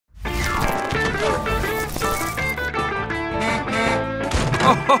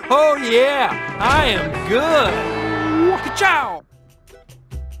Oh yeah, I am good. Ka-chow!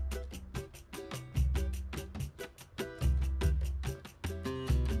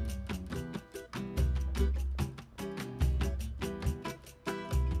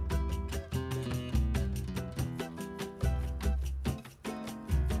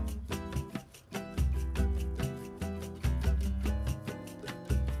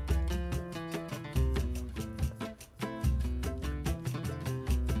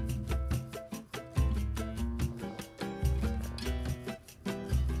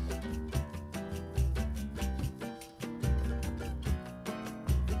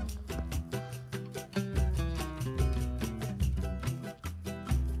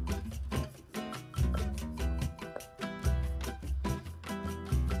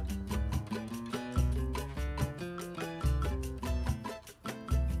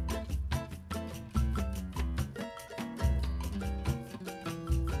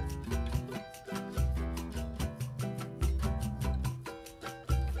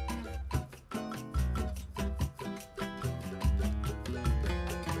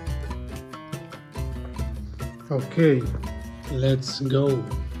 Okay, let's go.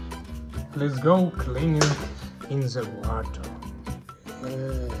 Let's go cleaning in the water.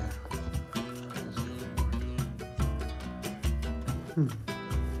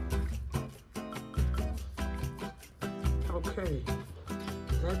 Okay,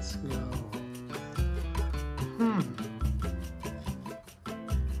 let's go.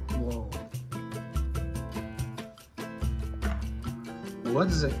 Whoa.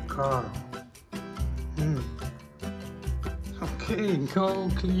 What's the car? Okay, go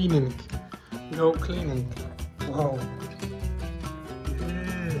cleaning. Go cleaning. Wow.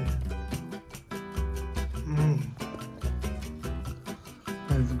 Yeah.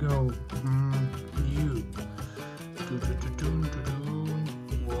 Let's go. You.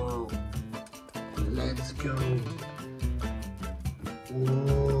 Whoa. Let's go.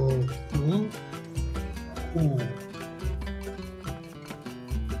 Whoa. Ooh.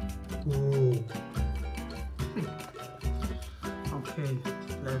 Ooh. Okay,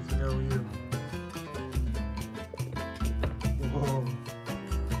 let's go you. Whoa.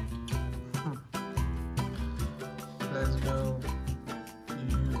 Let's go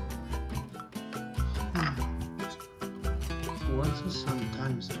you. What's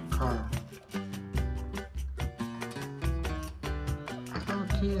sometimes a car?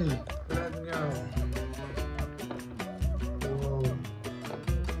 Okay, let's go. Whoa.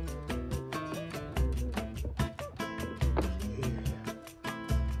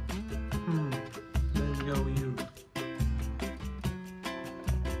 Let's go you.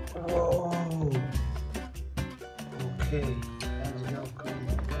 Whoa. Okay, let's go clean.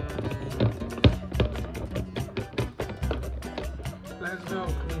 Let's go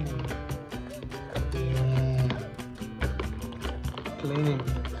cleaning. Yeah. Cleaning.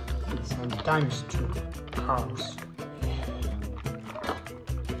 Sometimes two cars.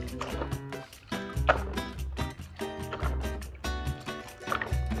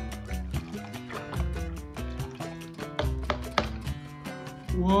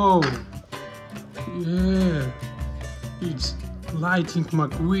 Whoa! Yeah! It's Lightning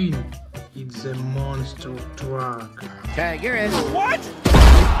McQueen. It's a monster truck. Tag, you're in. What?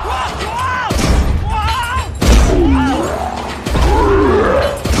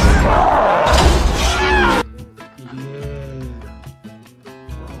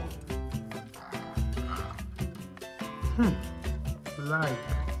 Like.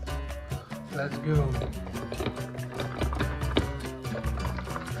 Let's go.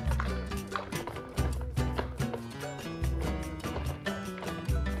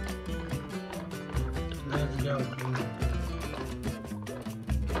 Let's go.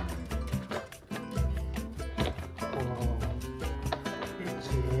 Oh,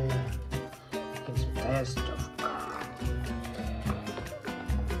 it's best of car.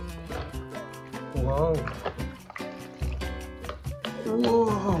 Whoa.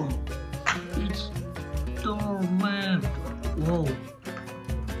 Whoa. It's torment. Whoa.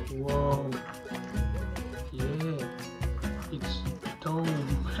 Whoa. Yeah. It's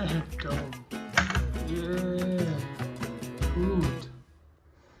tomato. Yeah. Good.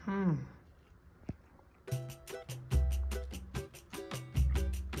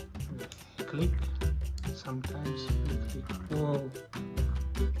 Click. Sometimes you click. Whoa.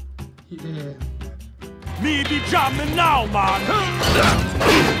 Yeah. Me be jamming now, man.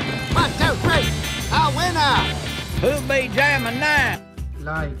 1, 2, 3. A winner. Who be jamming now?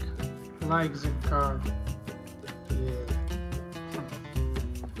 Like the car. Yeah.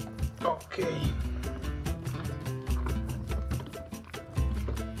 Okay.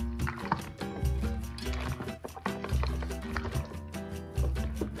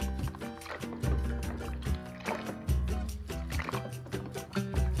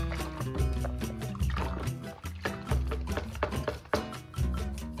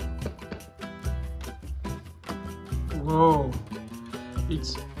 Whoa,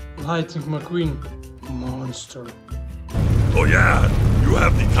 it's Lightning McQueen monster. Oh yeah, you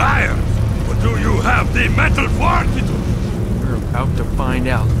have the tires, but do you have the mental fortitude? We're about to find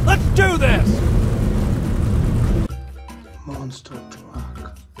out. Let's do this! Monster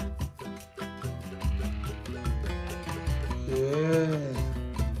truck. Yeah,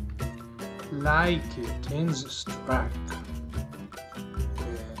 like it in this truck.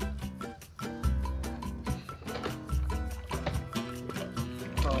 Yeah.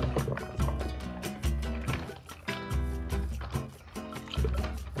 Oh.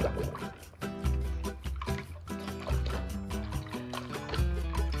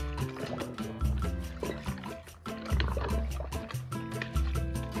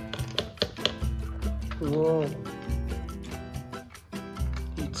 Whoa,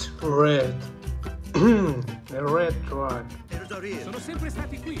 it's red. A red truck. Sono sempre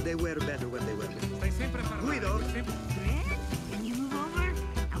stati qui. They were better when they were with. Stai sempre a parlare. Guido? Sempre... Red, can you move over?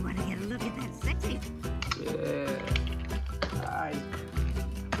 I want to get a look at that sexy. Yeah, like,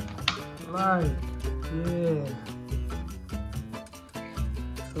 yeah,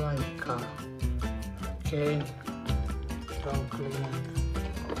 like car. Okay, don't clean.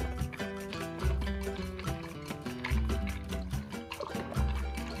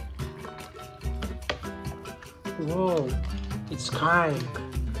 Whoa, it's kind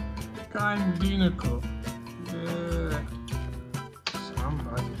Dinoco. Yeah,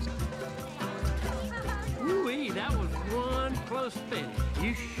 somebody's. Ooh-wee, that was one close finish.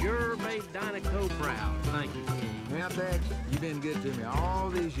 You sure made Dinoco proud. Thank you. Now, Dex, you've been good to me all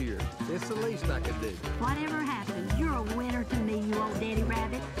these years. It's the least I could do. Whatever happens, you're a winner to me, you old daddy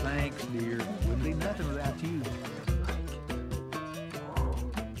rabbit. Thanks, dear. Wouldn't be nothing without you.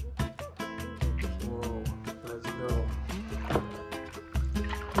 Whoa, let's go.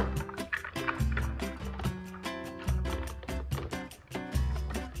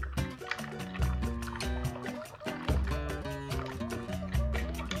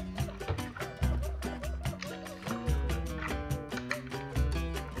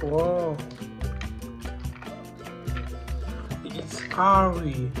 Whoa, it's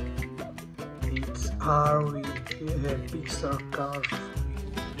Arvy. It's Arvy. Yeah, Pixar Cars.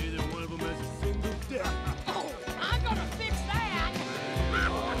 Neither one of them has a single death.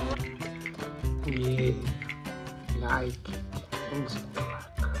 Yeah, like it in the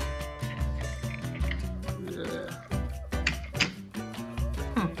truck. Yeah.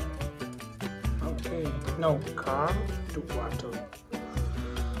 Okay, no car to water.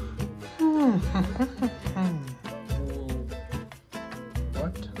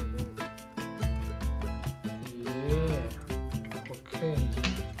 What? Yeah. Okay.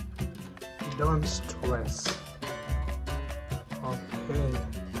 Don't stress. Okay.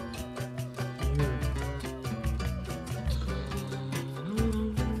 You.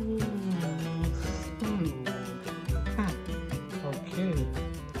 Okay.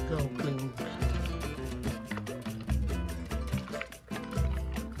 Go blink.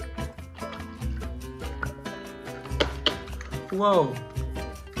 Whoa,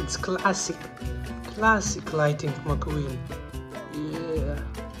 it's classic Lightning McQueen. Yeah,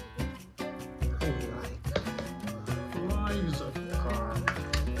 I like the car.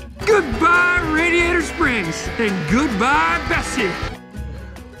 Goodbye, Radiator Springs, and goodbye, Bessie.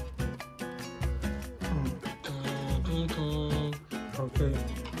 Okay,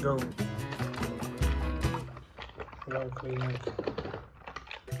 go. Go cleaning.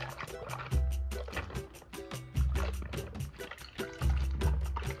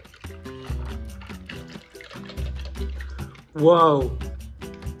 Wow,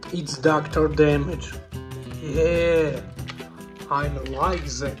 it's Dr. Damage. Yeah, I like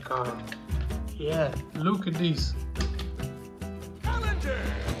the car. Yeah, look at this.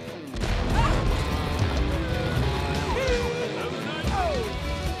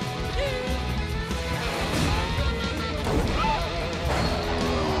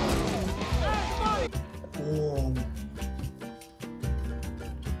 Whoa.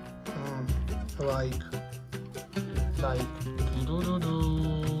 Like.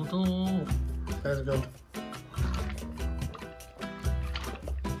 Do. Let's go.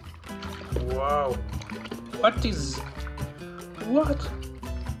 Wow. What is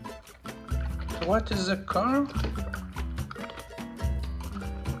the car?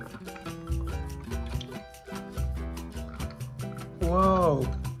 Whoa.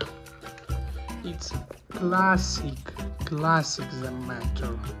 It's classic the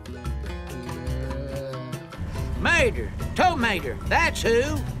matter. Major, Tow Major, that's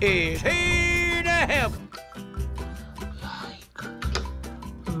who is here to help.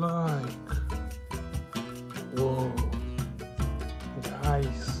 Like. Whoa.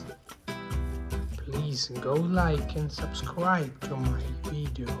 guys, please go like and subscribe to my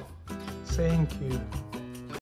video. Thank you.